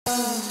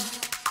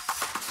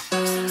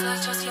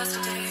like just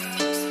yesterday.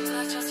 Seems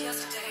like just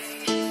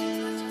yesterday.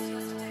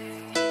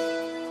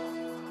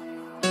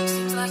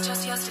 Seems like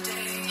just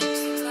yesterday.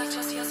 Seems like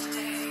just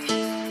yesterday.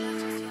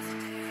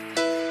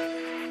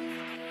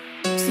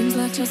 Seems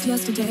like just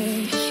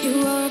yesterday. You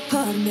were a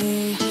part of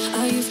me.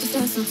 I used to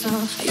stand so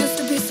tall. I used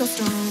to be so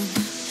strong.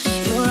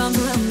 Your arms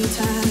around me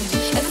tight.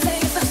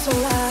 Everything felt so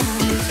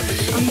right.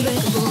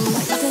 Unbreakable,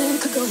 like nothing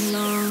could go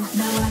wrong.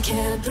 Now I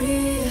can't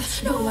breathe.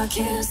 No, I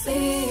can't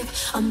sleep.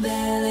 I'm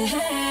barely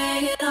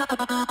hanging on.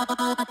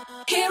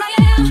 Here I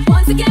am,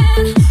 once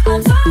again.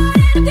 I'm torn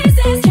into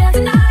pieces. Can't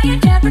deny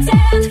it, can't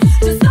pretend.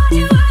 Just thought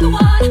you were the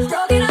one.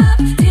 Broken up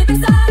deep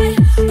inside.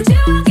 But you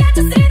don't get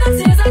to see the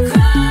tears I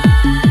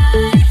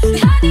cry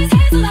behind these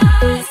hazel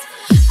eyes.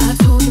 I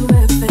told you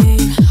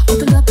everything.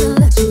 Opened up and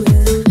let you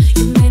in.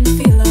 You made me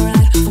feel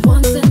alright for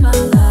once in my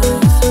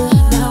life.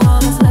 Now all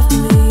that's left of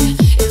me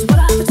is what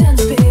I pretend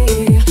to be.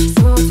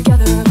 So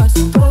together but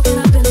so broken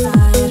up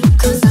inside.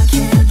 'Cause I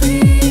can't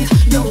breathe.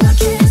 No, I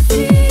can't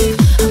sleep.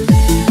 I'm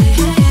barely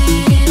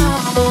hanging on.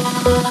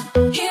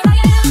 Here I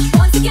am,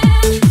 once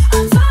again.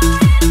 I'm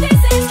torn into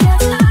pieces. Can't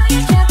deny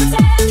it, can't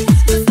pretend.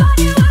 Just thought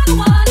you were the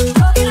one.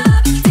 Broken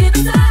up deep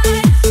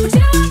inside. But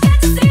you don't get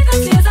to see the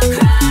tears I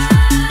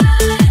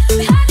cry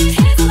behind these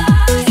hazel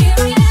eyes. Here I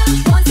am,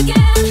 once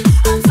again.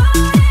 I'm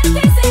torn into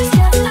pieces.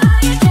 Can't deny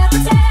it, can't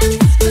pretend.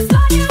 Just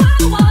thought you were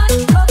the one.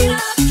 Broken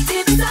up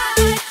deep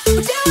inside.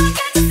 But you don't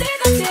get to see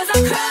the tears I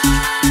cry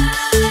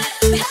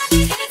behind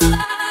these hazel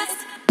eyes.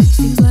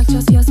 Seems like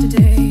just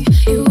yesterday.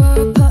 You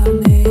were a part of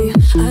me.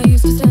 I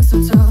used to stand so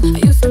tall. I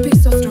used to be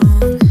so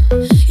strong.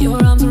 Your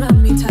arms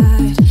around me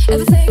tight.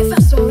 Everything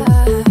felt so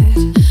right.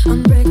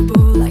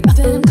 Unbreakable, like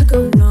nothing could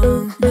go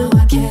wrong. Now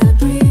I can't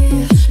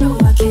breathe. No,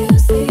 I can't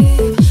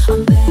sleep.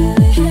 I'm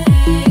barely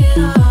hanging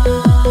on.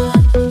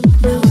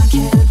 Now I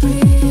can't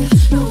breathe.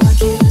 No, I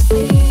can't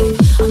sleep.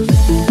 I'm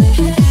barely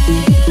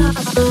hanging on.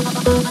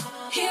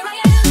 Here I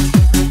am.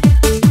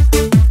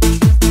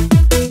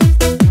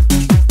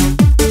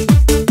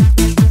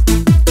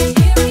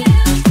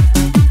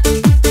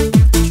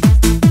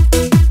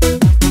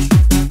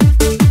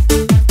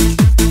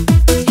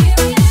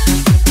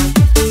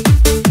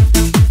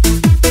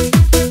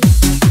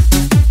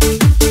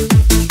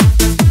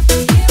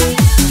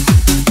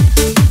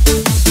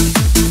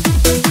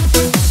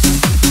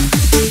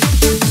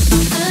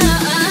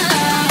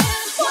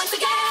 Once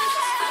again,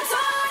 I'm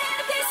torn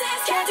into pieces.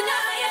 Can't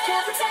deny it,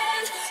 can't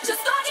pretend.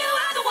 Just thought you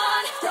were the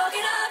one.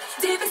 Broken up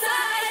deep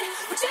inside.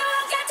 But you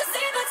don't get to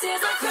see the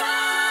tears I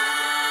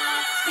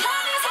cry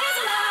behind these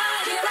hazel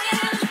eyes. Here I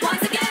am,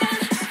 once again.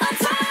 I'm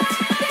torn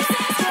into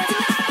pieces. Can't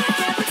deny it,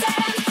 can't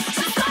pretend.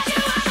 Just thought you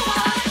were the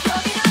one.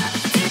 Broken up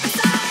deep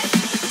inside.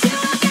 But you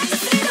don't get to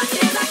see the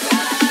tears I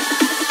cry.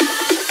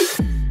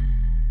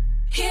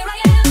 Here I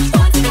am,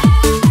 once again.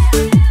 Here I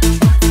am,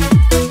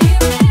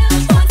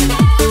 once again.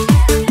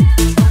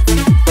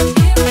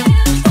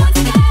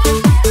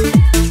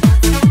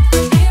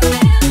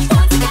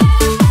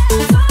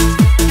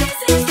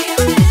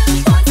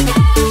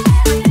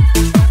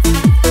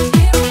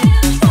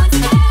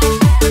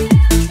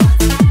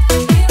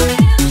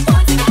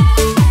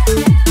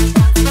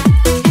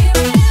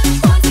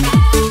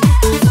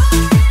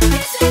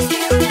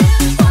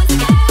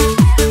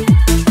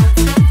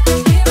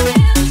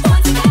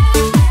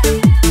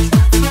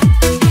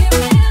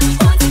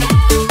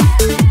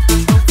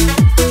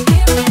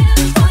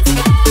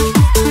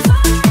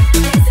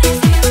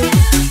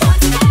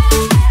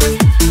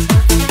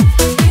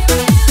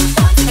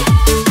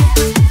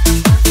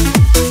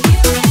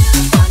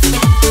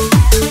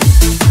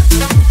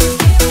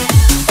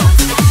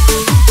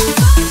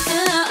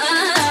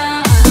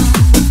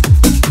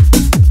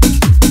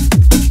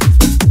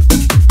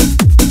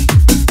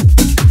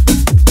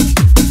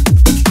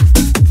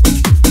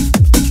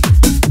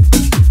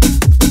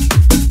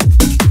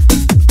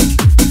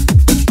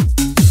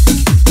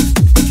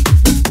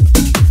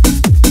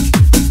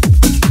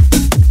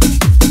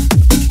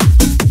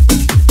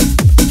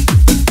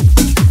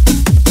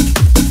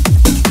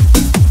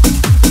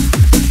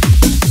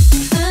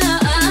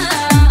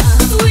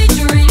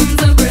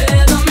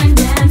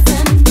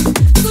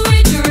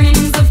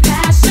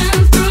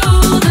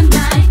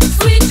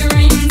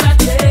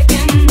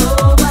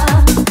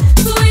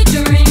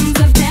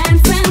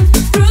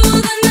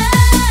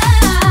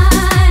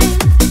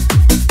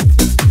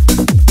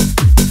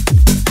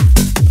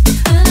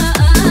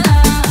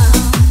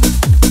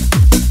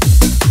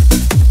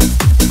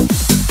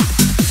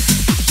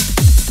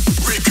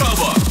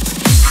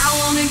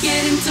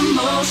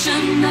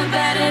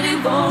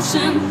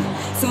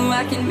 So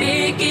I can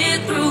make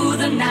it through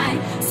the night.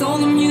 So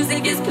the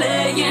music is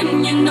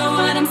playing, you know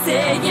what I'm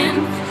saying.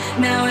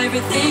 Now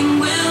everything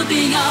will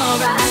be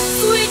alright.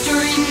 Sweet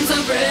dreams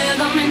of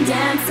rhythm and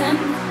dancing.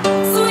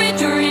 Sweet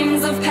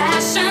dreams of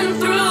passion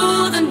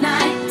through the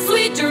night.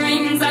 Sweet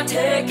dreams are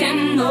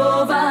taking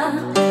over.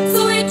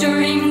 Sweet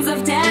dreams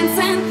of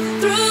dancing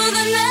through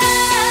the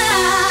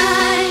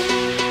night.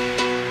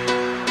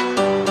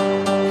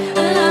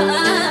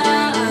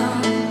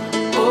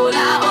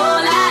 Hola,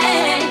 hola,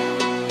 eh.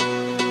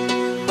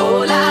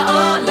 Hola,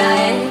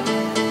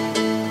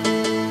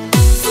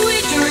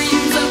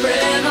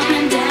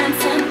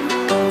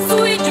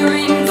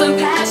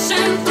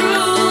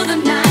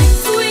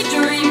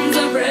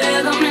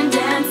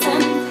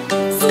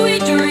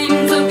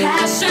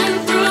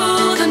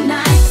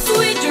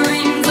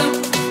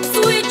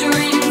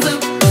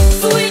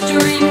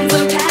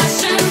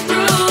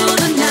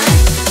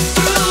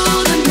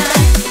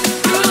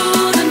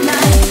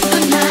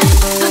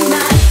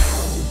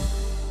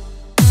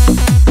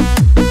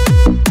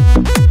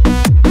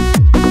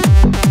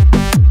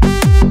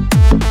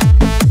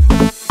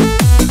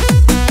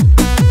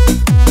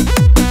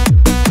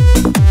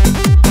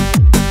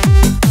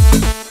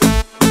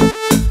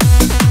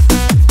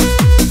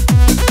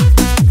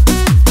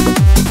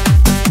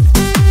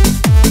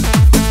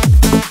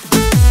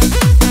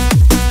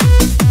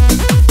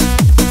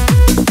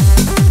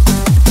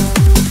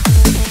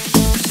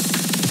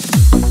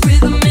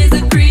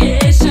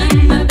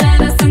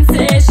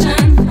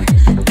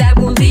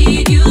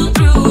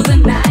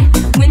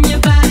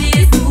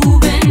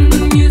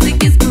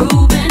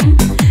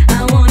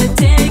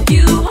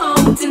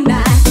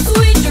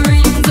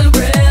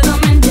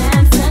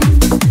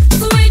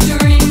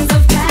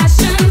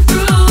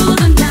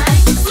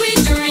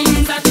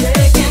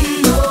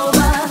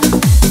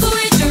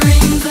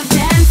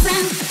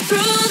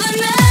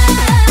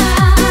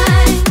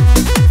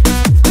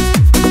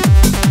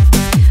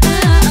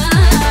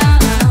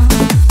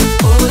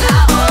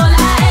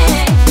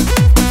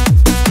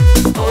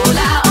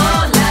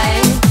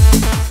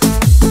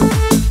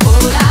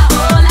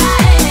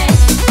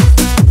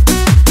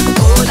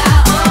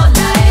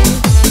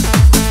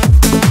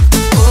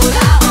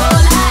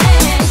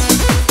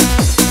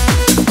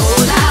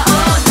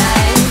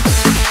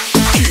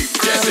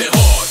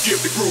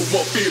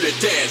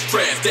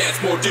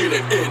 dance, more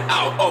dealing in,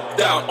 out, up,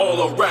 down,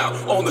 all around.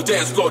 On the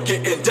dance floor,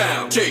 getting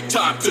down. Take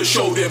time to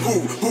show them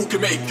who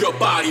can make your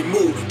body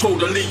move.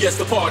 Totally as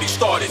the party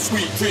started.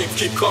 Sweet dreams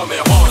keep coming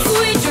harder.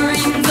 Sweet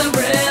dreams of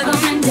rhythm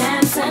and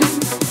dancing.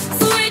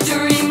 Sweet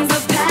dreams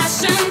of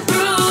passion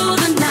through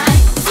the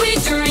night.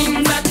 Sweet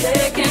dreams are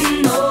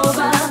taking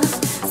over.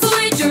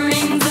 Sweet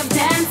dreams of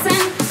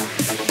dancing.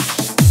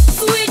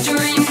 Sweet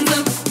dreams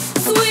of,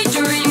 sweet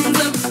dreams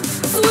of,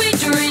 sweet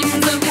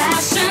dreams of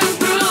passion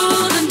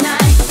through the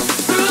night.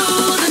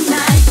 Through the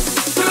night.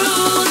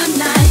 Through the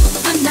night.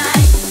 The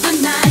night. The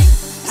night.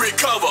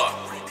 Recover.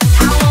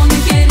 I wanna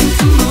get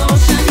into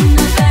motion,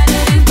 a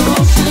better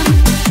devotion,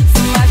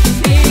 so I can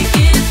make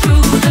it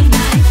through the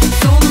night.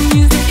 So the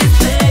music is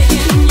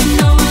playing, you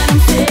know what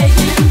I'm saying.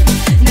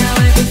 Now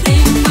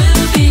everything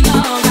will be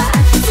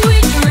alright.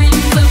 Sweet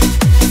dreams of,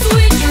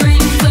 sweet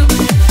dreams of,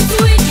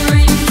 sweet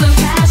dreams of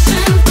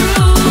passion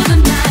through the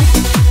night,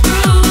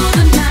 through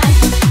the night,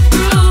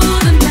 through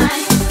the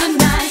night, the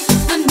night,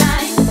 the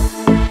night.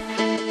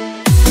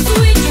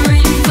 Sweet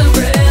dreams of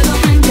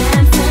rhythm and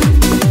dancing.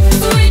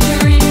 Sweet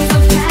dreams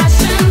of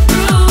passion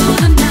through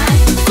the night.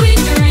 Sweet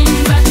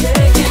dreams are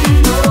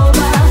taking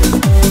over.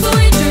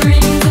 Sweet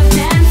dreams of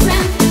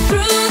dancing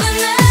through the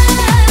night.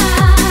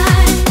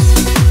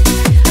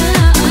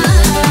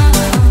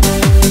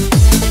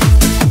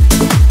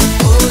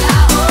 Hola,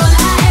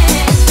 hola,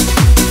 eh.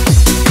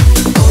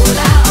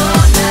 Hola,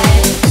 hola,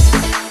 eh.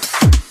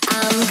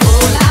 I'm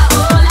hola,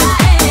 hola,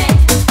 eh.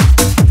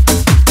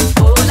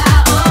 Hola,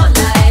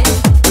 hola, eh.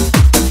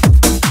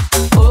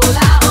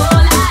 Hola,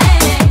 hola, eh. Hola, hola, eh.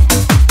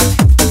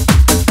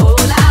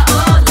 Hola,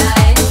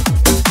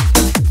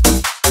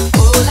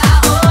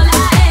 hola,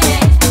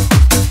 eh.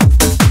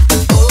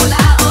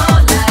 Hola,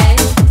 hola, eh.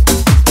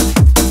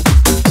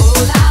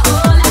 Hola,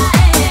 hola,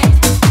 eh.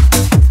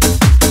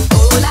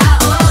 Hola,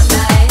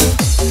 hola, eh.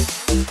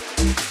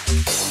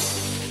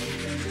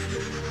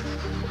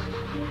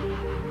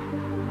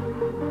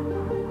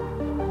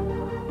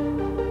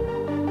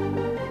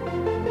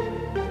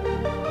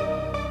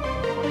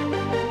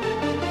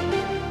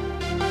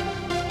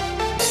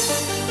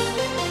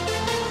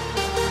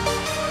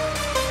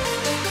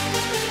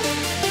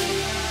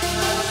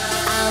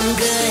 I'm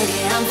good,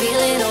 yeah, I'm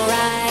feeling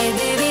alright.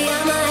 Baby,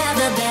 I'ma have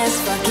the best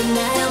fucking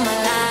night of my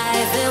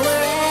life. And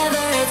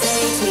wherever it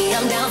takes me,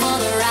 I'm down for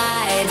the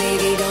ride.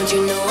 Baby, don't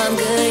you know I'm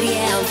good,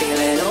 yeah, I'm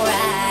feeling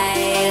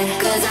alright.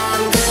 'Cause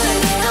I'm good,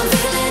 yeah, I'm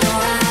feeling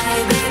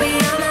alright. Baby,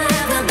 I'ma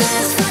have the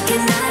best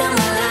fucking night of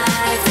my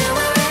life. And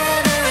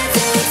wherever it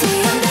takes me,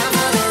 I'm down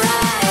for the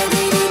ride.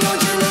 Baby,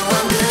 don't you know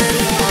I'm good,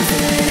 yeah, I'm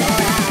feeling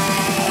alright.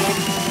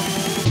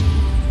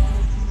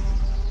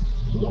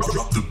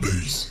 Drop the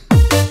bass.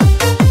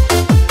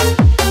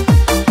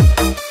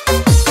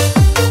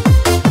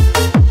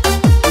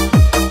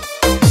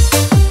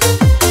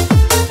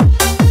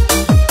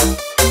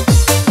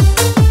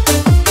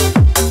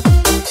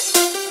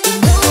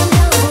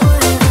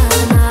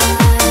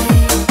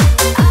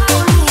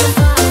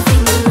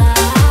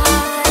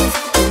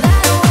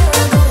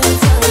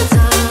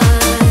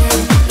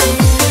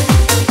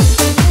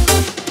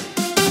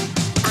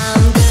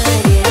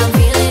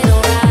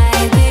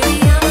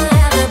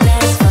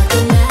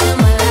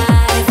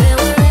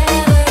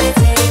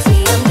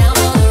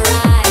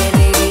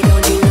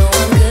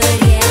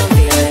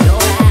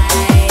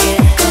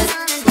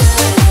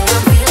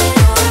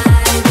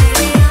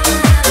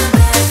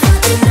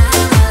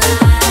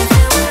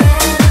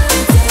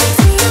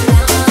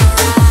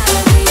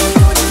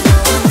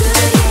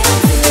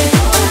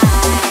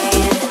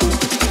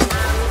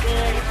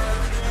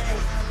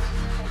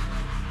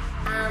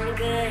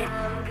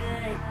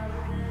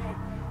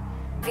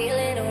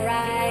 Feeling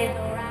alright,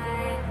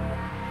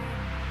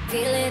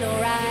 feeling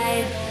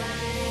alright.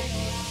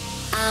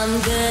 I'm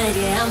good,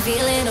 yeah, I'm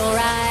feeling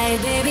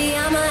alright. Baby,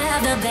 I'ma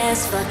have the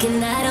best fucking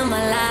night of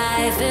my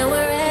life. And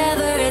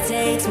wherever it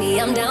takes me,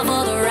 I'm down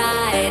for the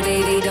ride.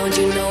 Baby, don't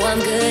you know I'm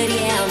good,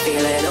 yeah, I'm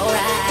feeling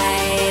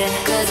alright.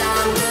 'Cause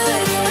I'm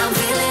good, yeah, I'm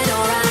feeling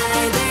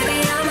alright. Baby,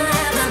 I'ma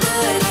have the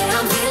good, yeah,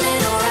 I'm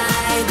feeling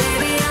alright.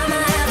 Baby, I'ma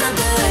have the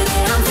good,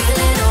 yeah, I'm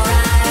feeling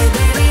alright.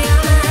 Baby,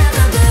 I'ma have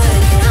the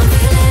good, yeah, I'm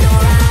feeling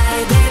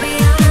alright. Baby,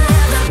 I'ma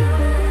have the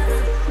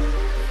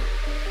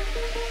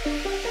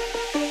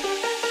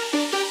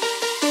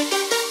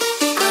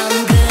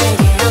I'm good,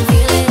 yeah, I'm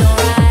feeling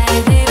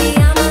alright. Baby,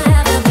 I'ma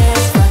have the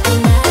best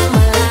fucking night of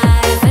my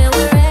life. And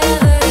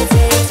wherever it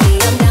takes me,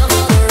 I'm down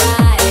for the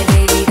ride.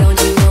 Baby, don't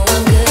you know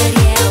I'm good,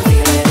 yeah.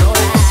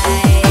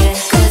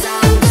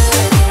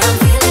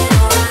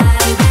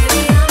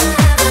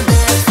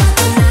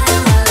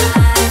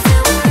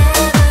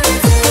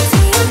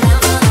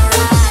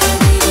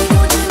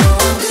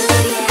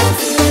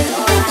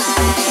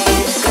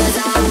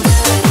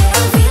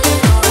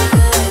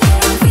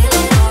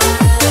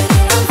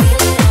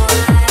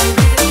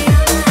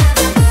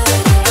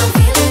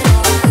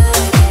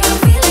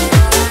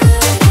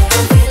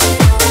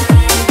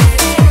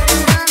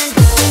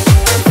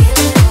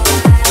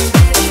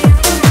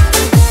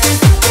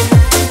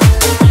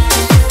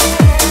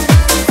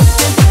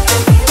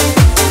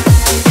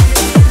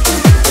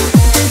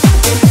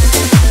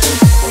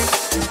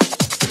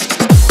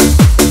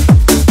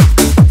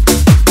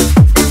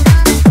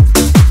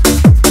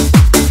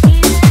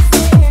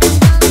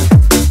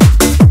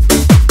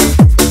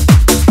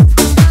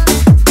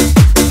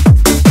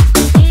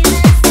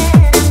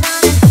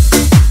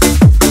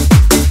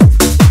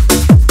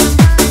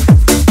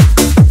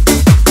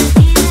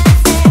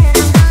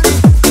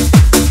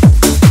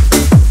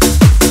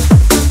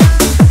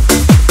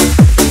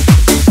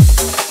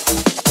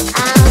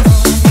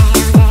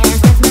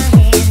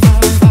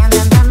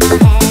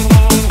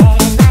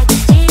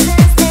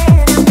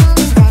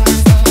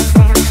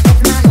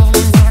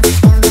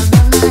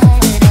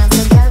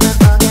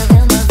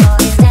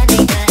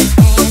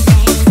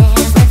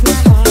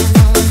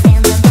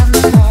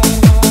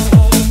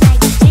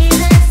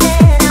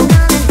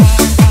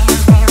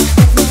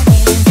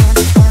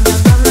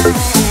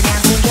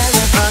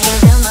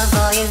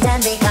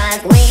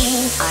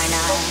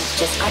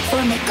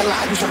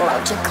 trouble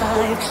out your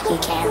card. He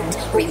can't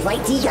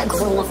rewrite the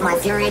aggro of my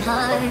fury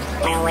heart.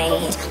 I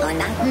wait on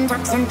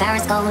mountaintops in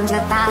Paris, going to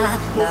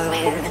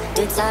Maria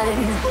to turn.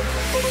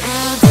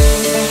 I'll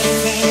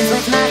dance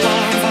with my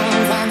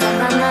hands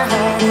above my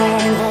head.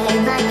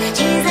 Like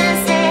Jesus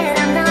said,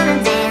 I'm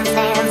gonna dance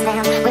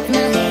with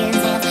my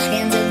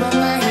hands above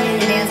my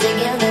head. Dance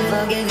together,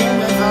 forgive him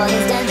before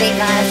he's dead,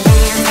 because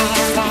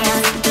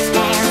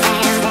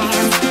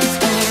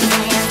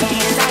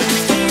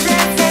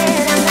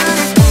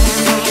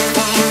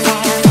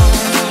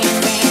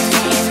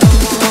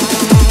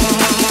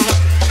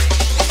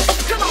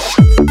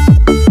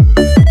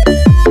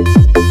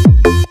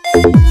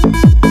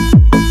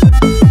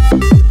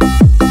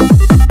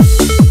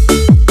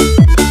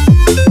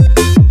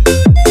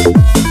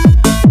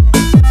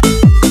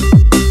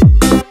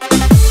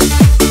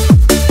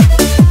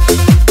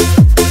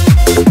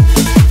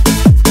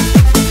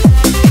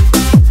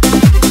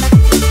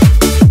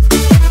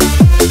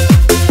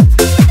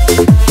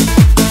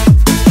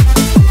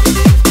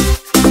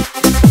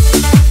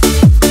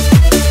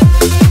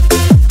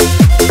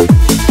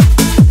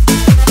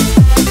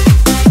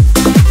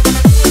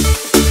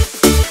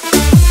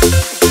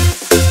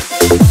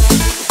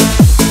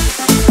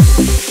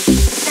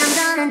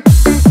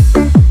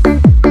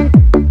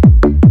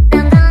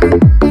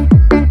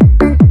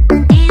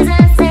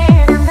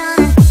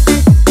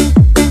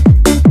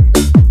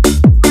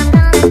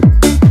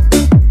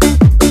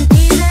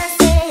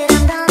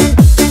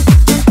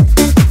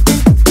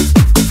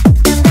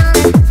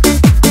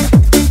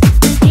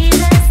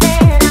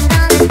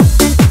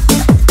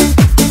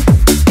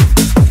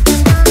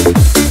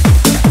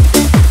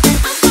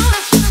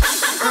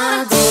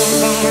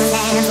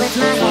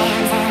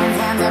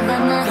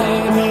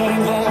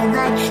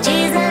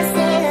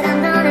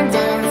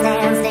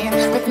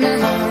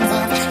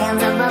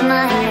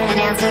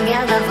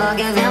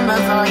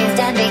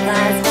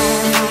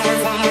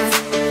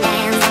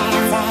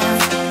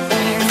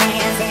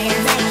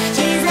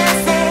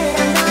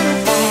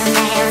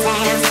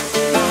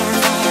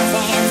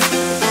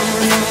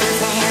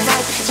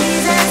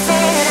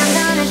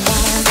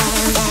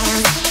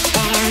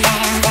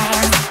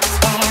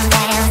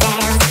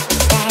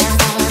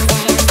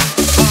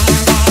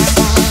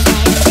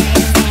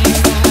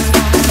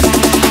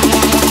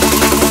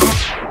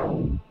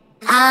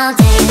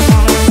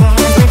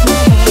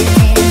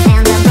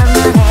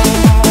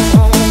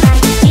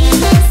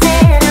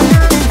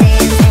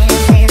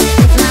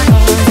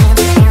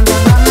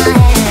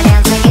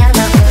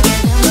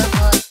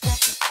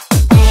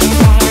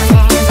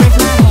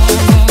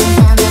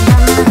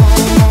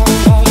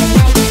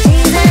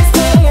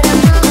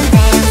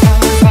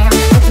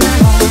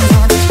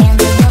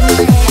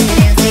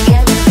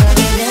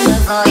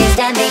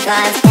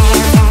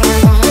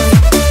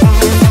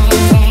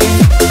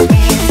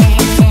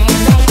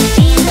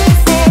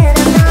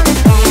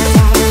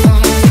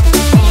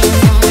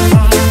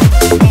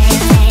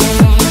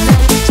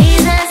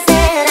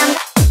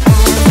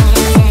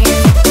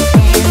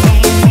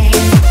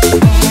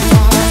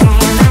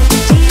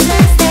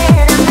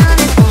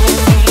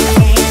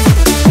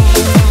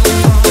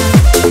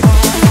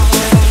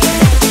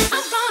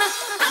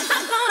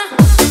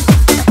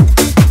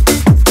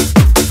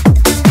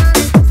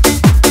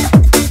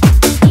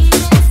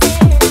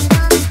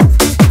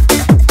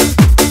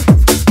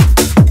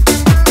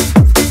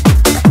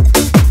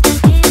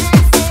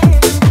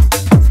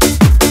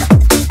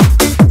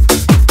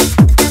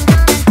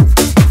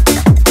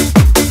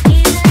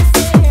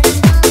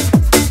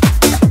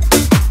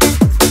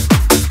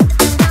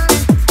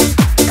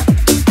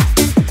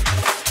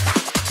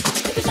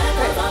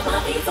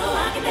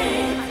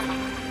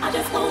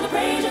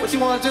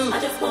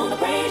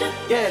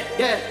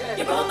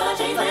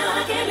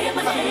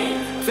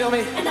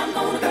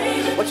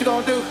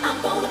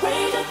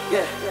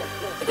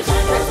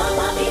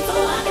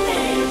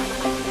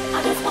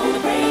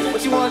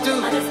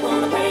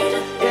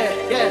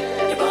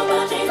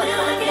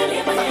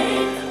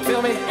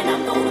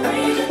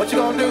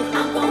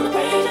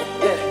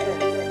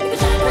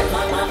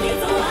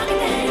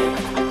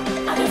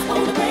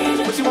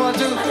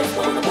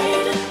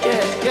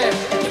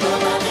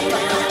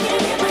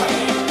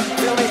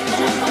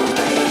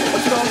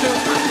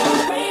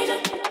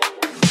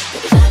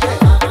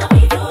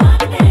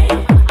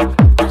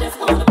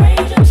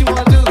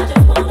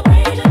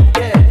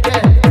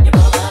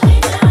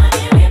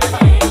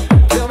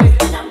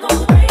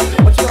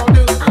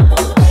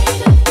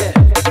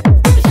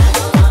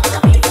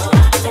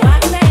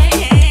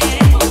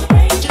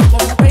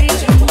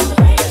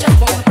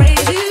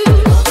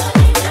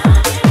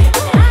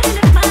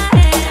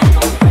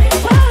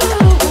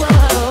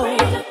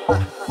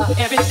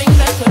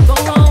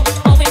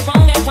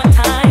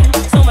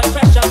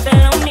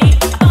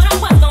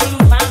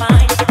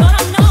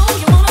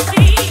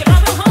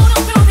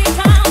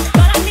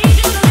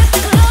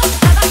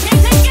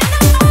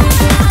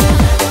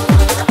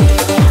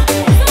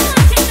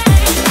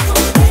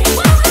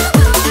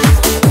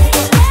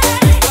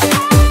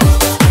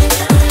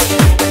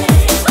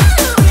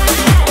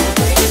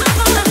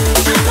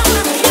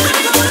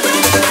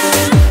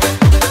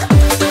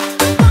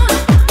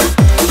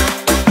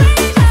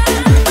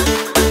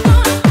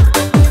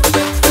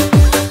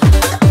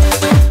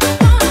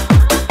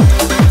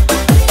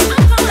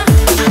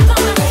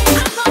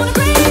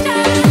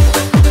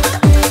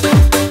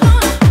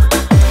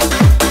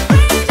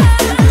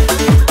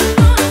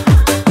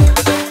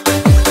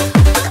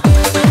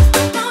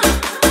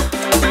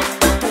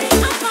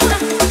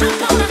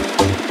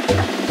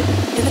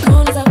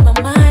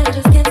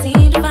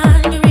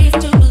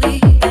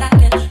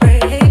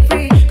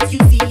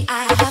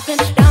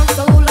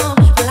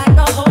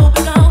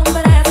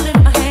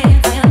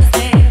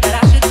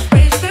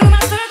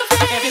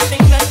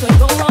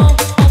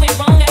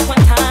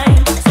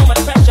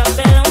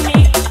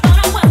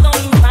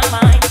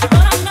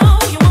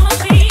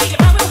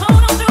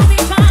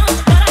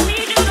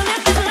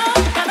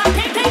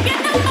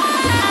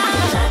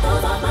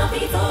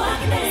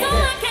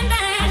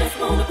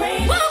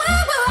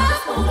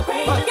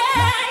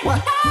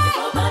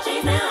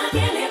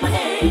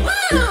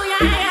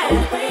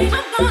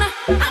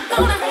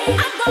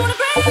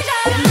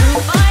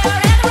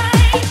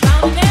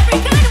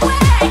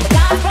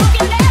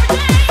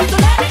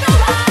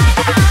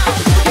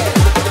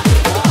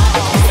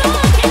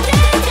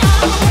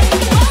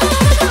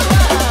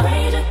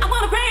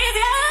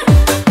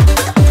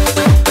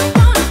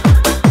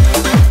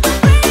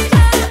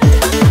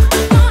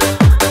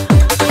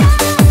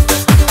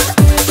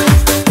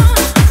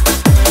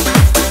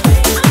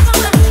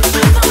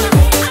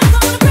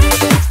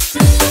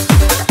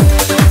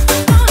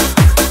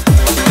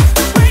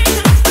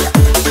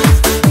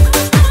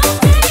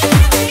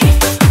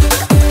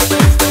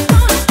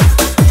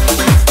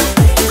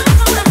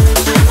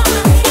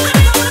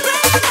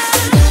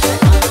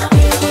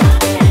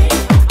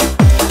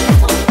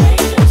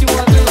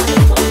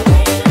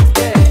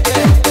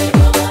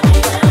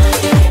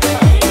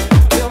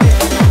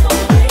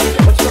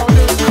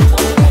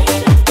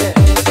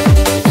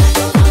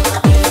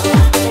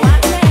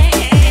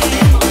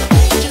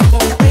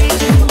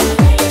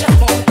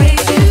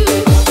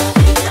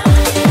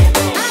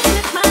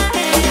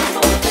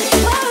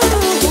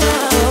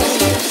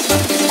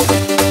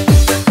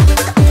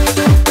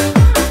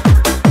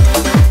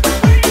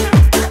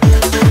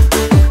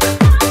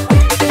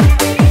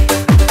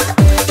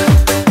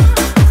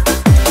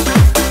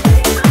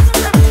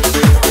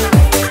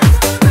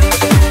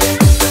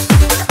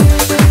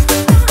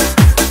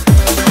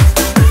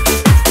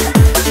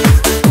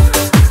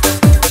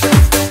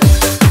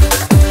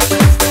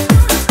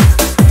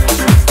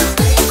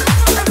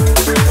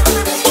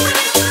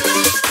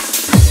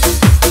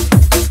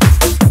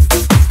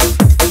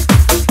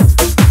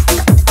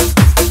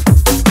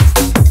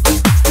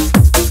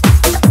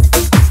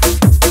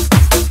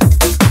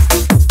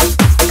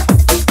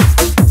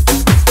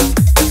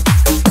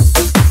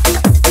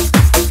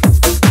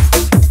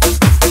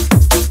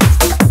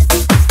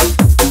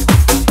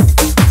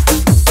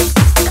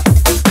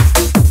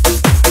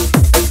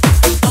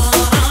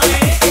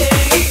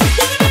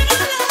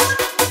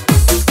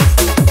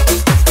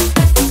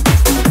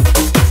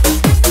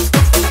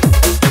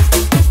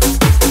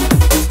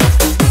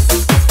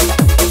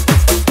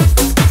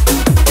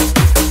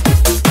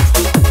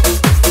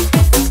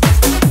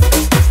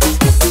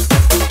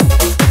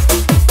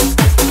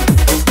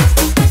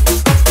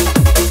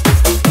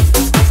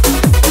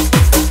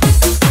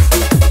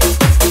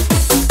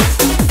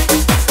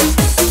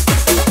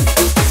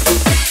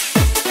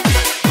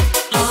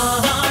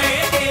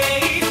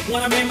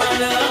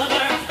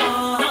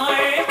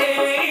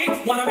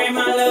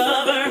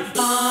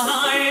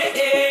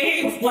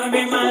Wanna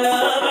be my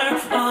lover?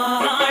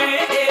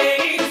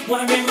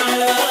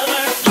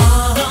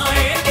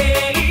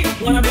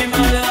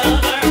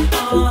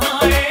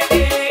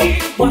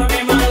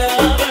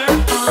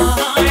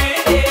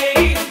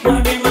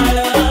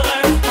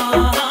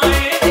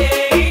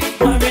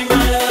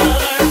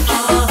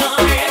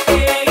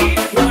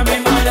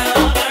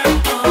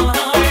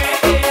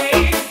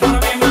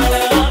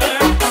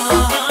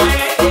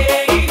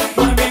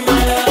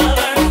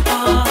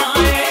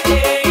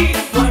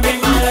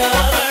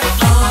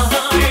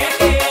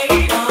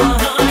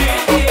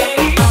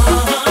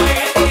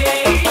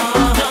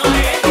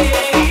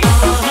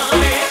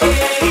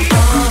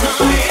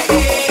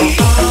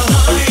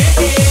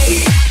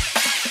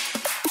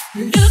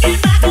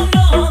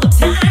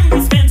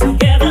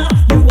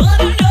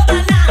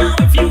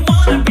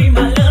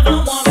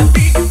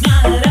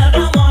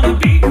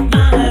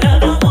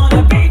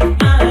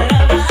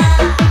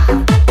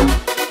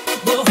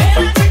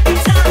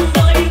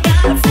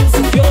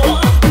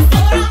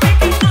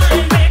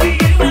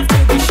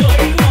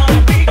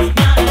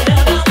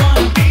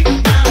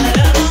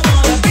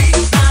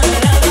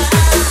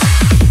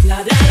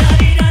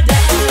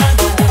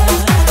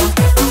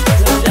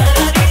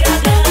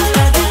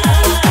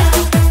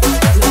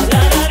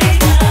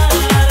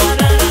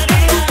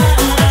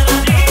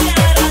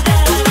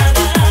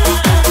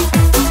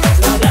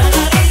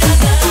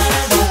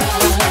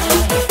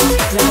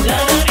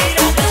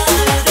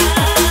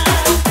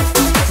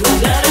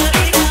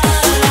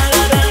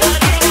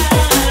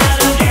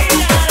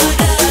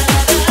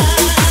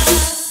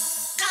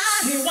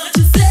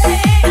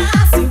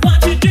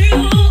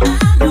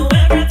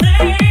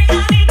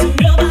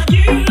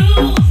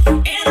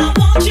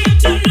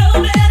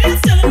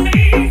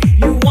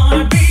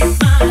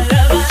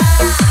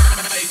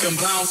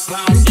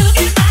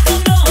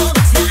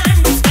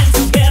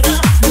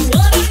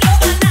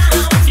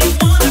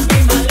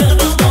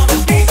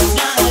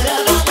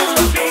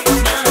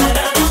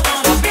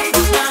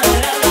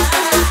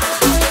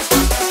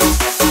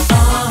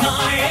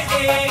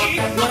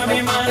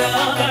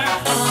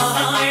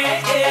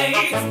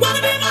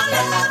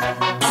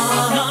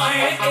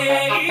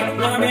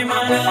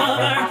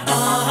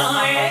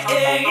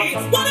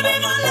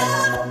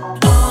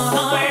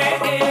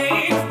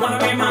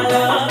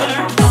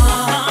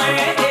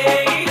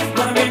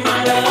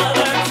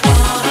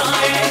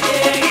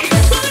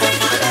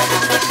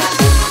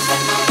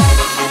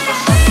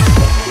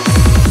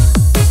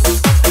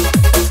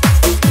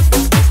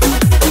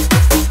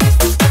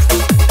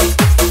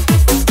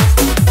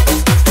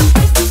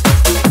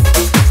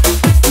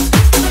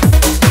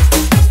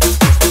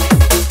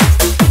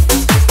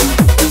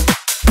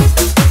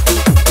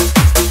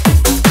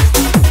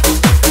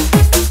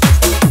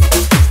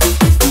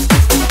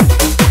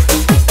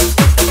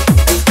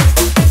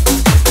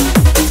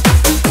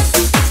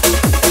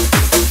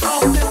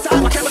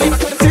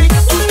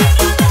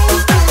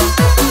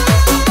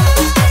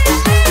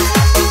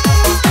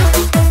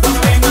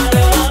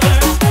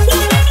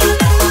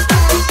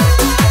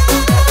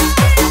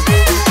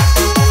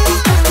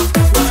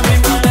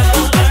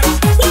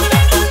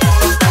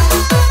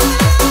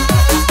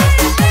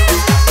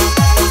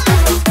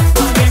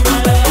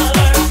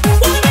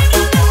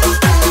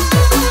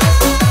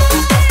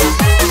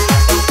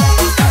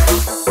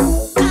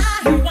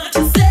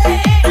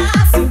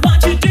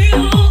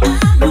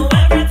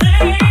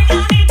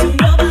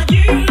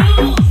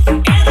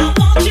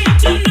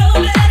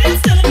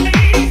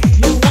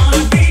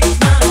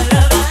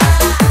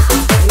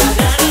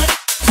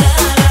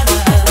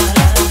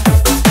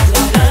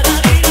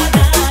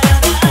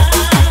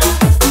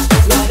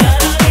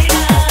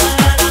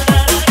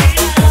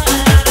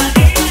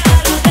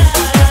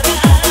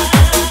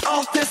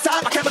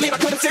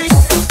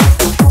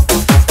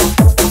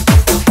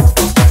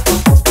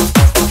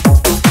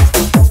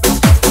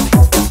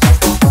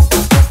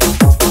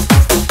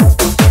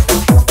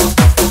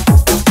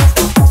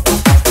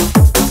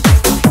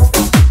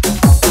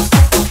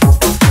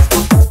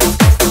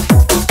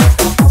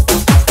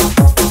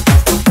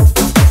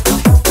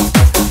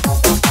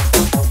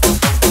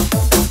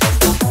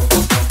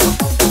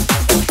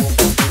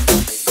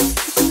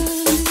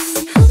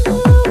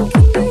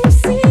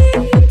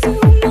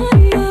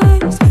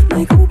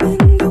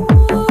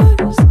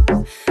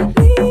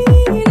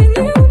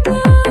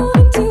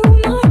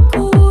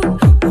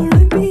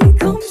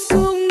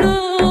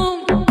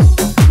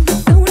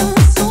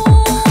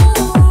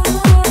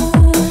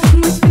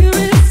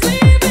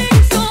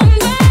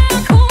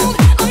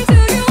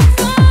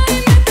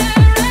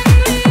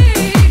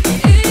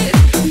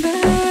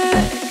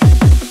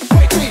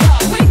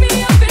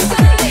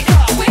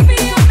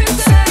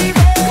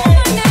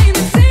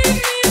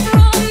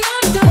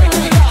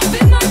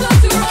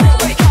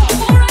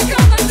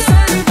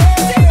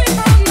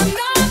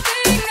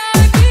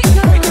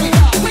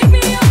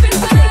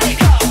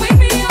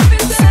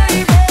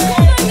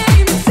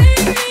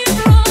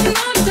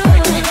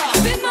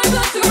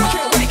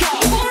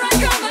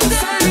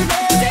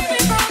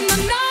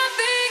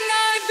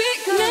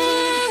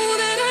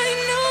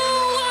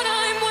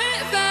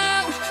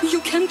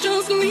 can't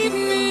just leave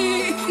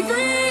me.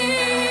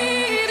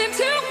 Breathe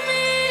into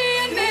me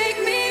and make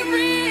me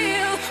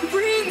real.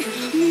 Bring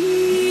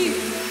me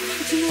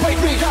to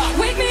life.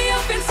 Wake me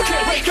up inside. I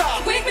can't wake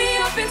up. Wake me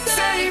up inside.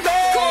 Save me.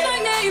 Call my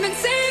name and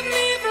save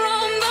me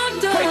from the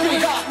dark. Wake me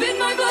up. Bid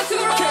my blood to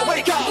run. I can't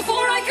wake up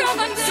before I come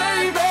undone.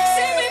 Save me.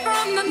 Save me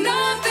from the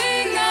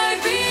nothing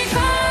I've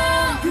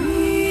become.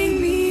 Bring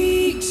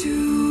me to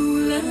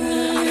life.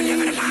 I'm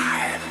living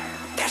alive.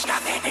 There's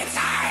nothing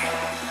inside.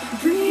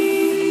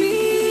 Bring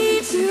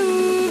me to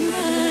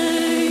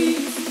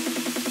life.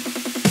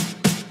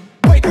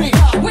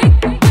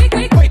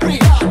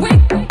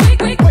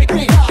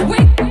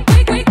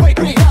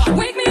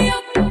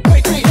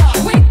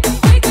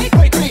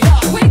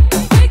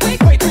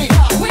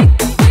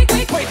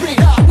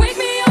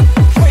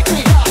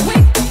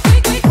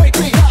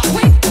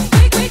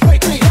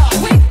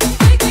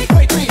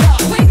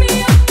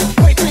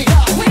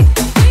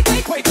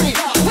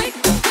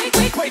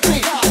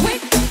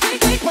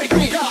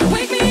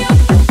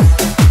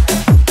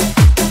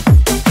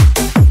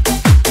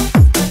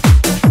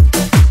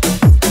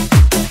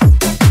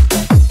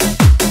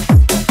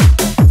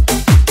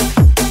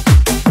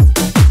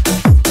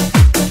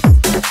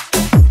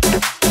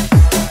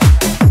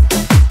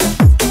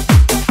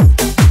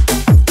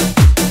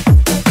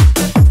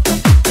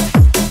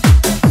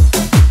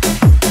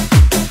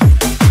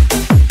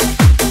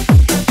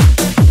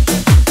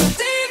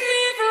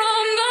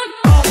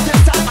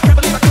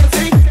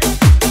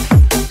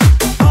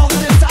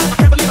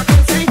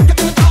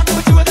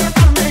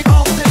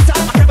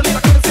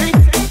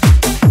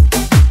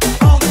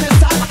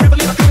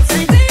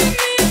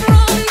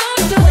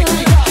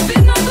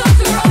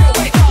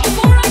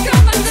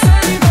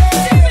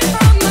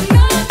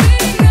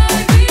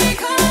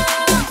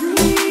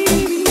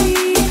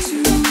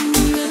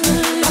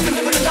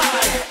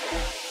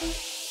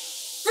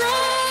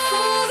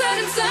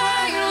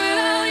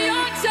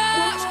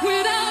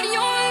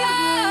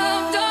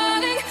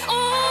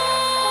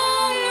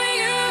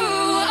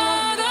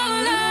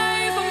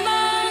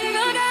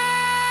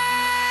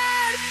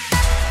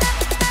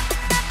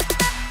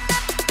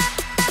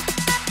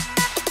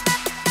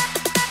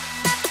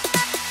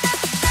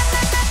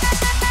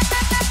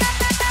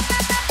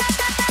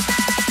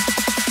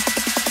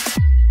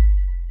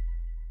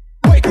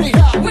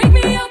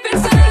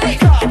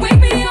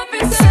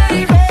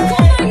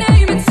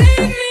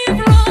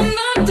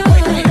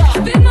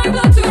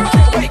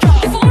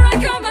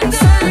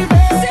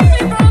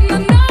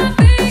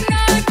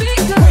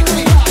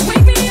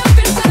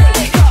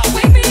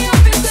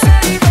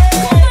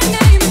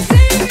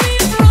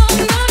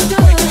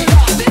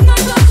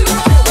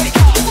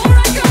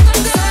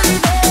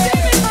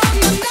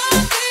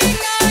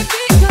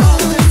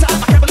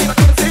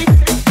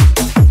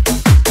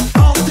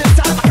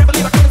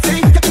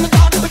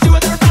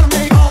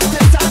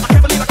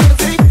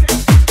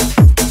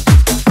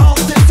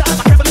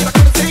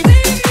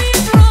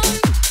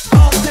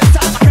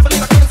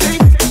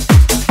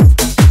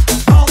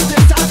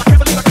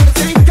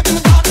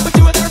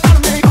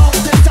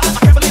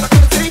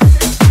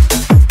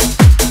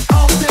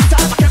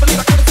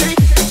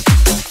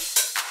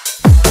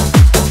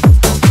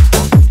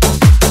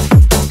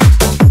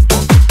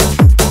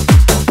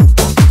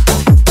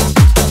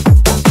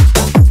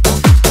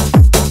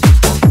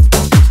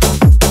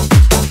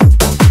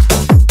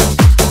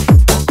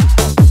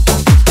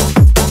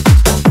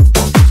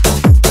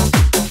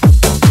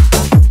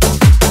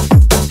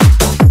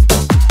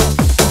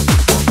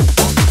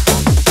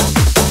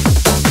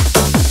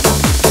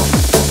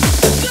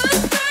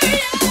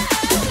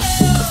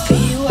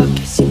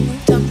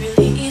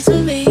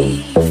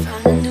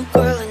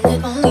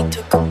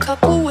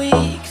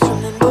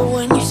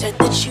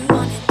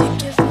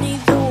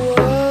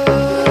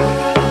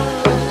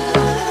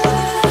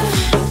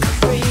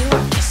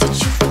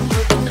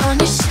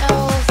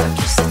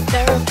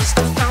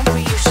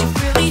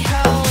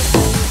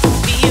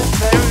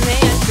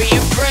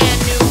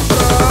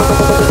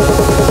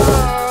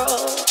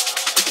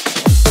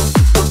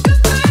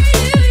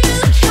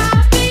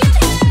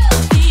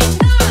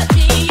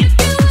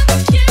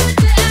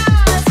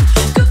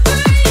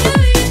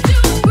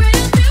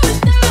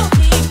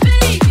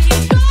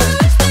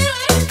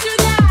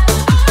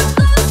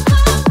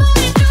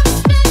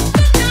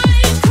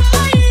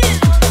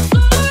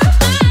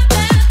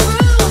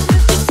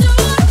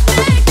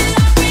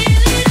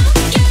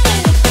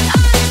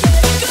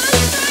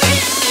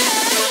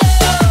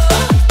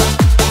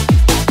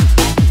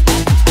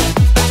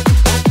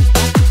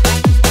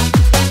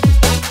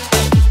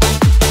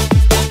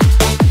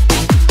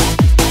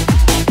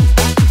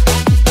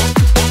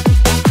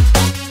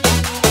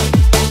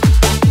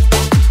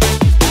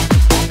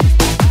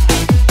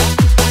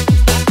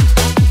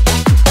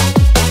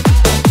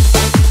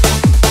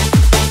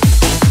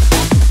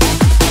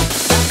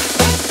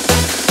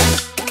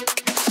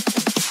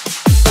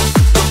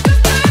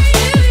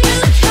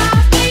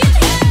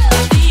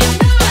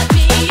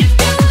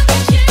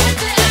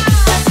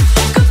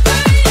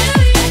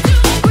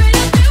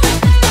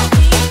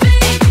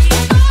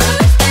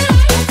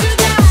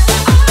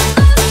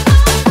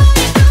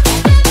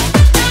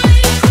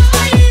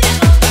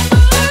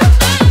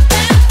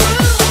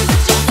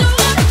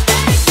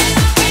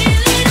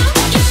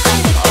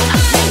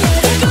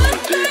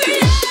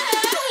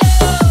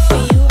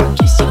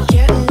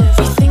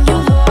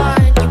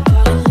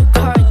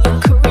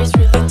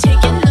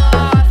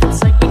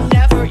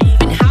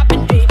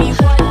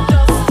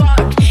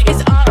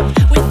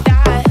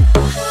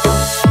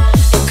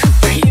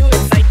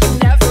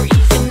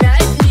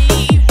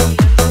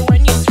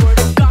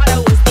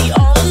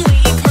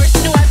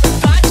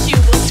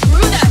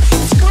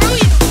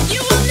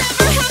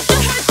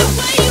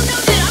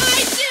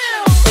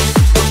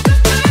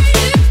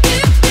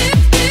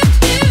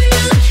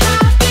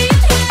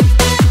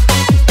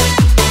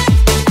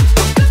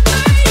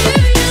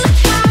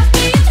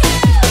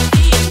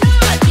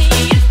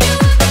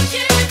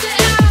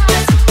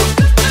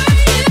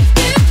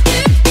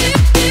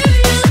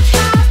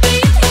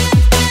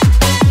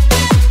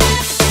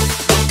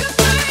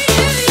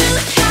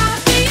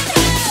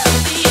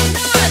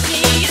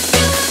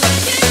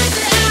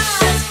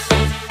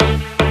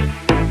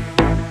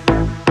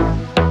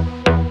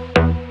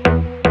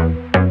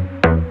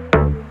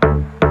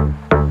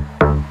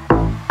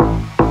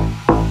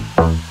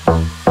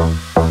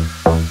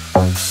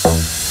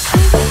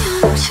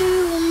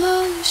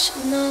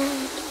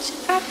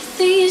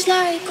 feels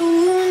like a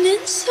wound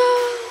inside.